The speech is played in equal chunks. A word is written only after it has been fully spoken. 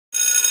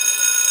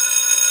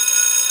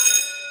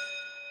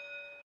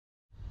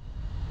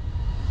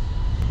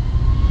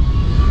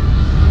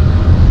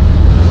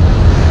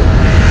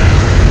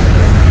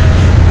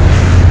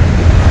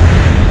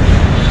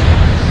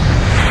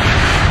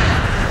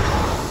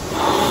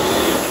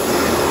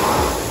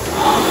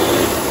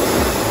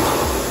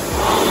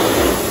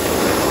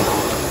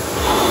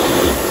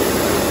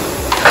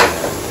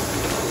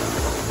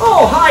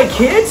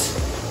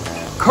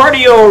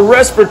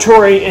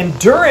Cardiorespiratory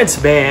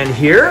endurance man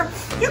here.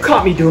 You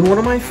caught me doing one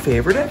of my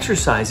favorite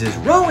exercises,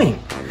 rowing.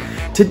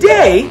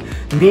 Today,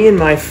 me and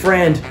my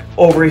friend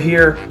over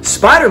here,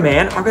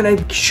 Spider-Man, are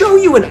gonna show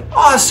you an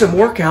awesome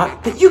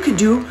workout that you can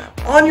do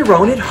on your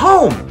own at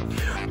home.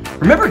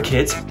 Remember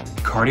kids,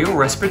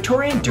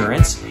 cardiorespiratory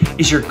endurance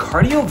is your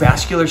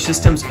cardiovascular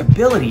system's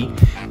ability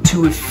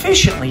to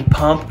efficiently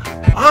pump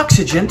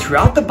oxygen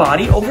throughout the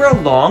body over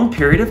a long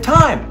period of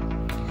time.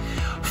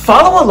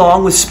 Follow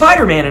along with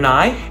Spider-Man and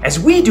I as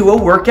we do a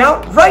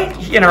workout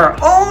right in our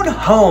own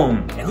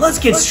home. And let's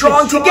get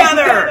strong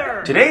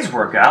together! Today's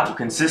workout will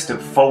consist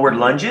of forward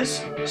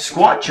lunges,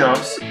 squat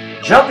jumps,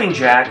 jumping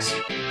jacks,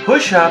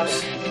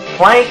 push-ups,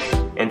 plank,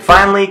 and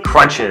finally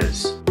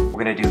crunches.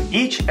 We're going to do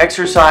each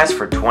exercise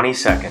for 20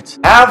 seconds.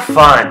 Have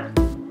fun!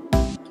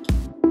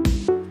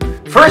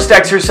 First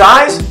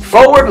exercise,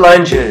 forward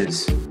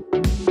lunges.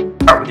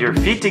 Start with your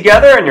feet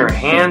together and your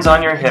hands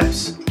on your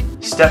hips.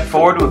 Step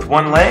forward with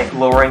one leg,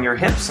 lowering your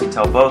hips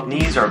until both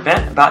knees are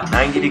bent about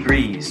 90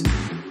 degrees.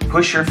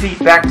 Push your feet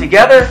back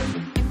together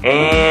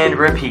and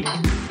repeat.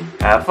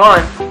 Have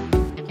fun!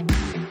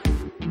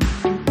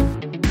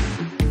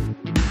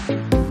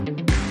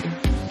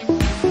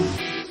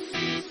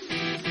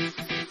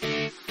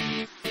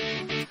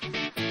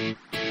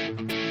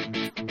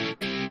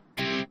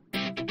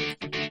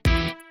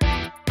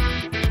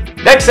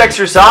 Next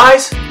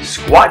exercise,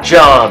 squat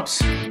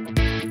jumps.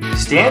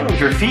 Stand with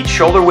your feet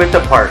shoulder width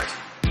apart.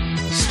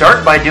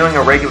 Start by doing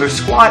a regular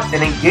squat,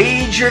 then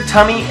engage your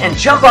tummy and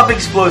jump up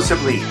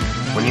explosively.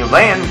 When you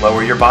land,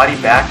 lower your body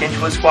back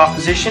into a squat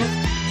position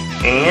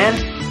and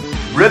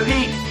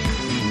repeat.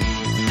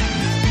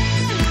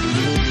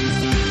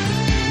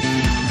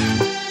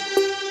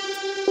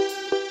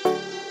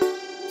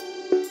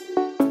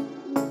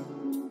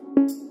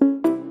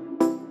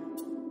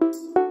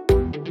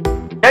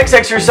 Next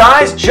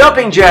exercise,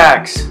 jumping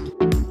jacks.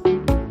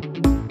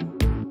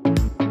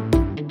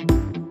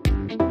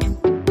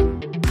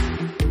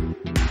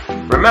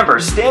 Remember,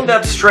 stand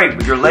up straight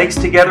with your legs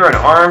together and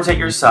arms at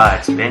your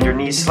sides. Bend your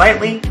knees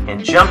slightly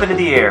and jump into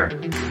the air.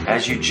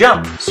 As you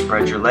jump,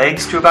 spread your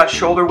legs to about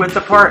shoulder width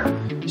apart.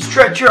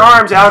 Stretch your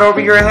arms out over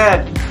your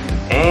head.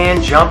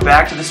 And jump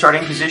back to the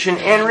starting position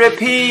and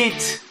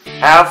repeat.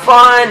 Have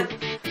fun!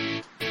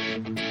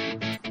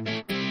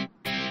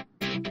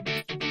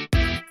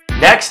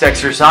 Next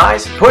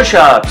exercise,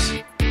 push-ups.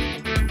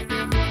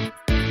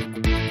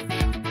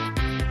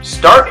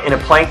 Start in a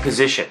plank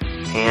position.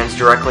 Hands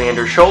directly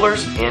under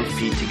shoulders and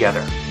feet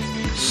together.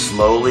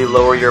 Slowly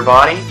lower your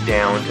body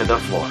down to the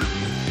floor.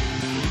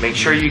 Make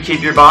sure you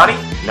keep your body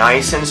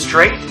nice and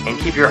straight and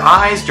keep your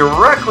eyes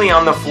directly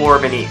on the floor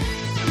beneath.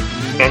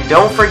 And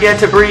don't forget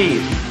to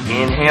breathe.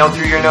 Inhale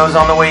through your nose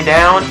on the way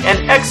down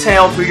and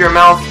exhale through your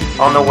mouth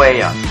on the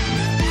way up.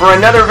 For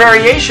another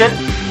variation,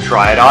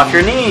 try it off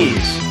your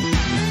knees.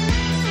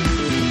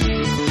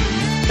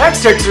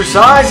 Next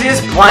exercise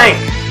is plank.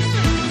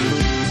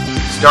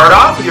 Start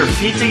off with your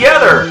feet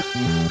together.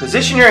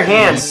 Position your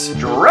hands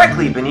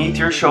directly beneath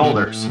your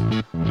shoulders.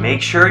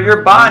 Make sure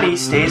your body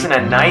stays in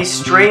a nice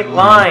straight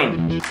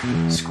line.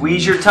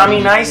 Squeeze your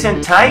tummy nice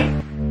and tight.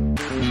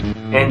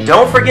 And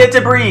don't forget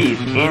to breathe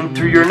in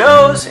through your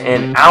nose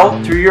and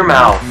out through your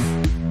mouth.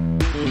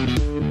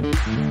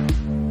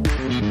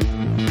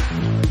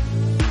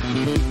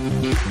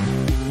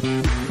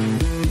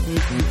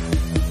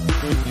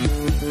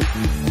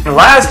 And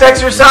last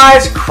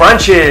exercise,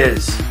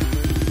 crunches.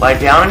 Lie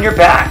down on your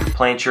back,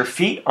 plant your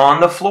feet on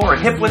the floor,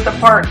 hip width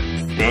apart.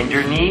 Bend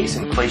your knees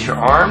and place your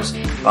arms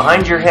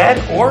behind your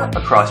head or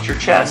across your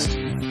chest.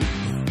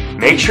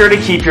 Make sure to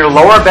keep your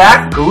lower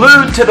back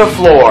glued to the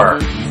floor.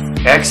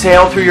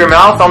 Exhale through your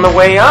mouth on the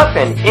way up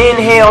and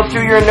inhale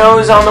through your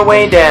nose on the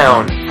way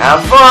down.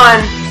 Have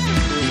fun!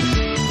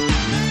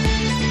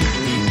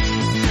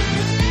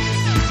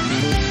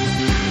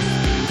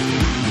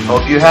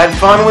 Hope you had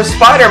fun with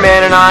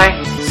Spider-Man and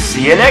I.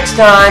 See you next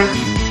time!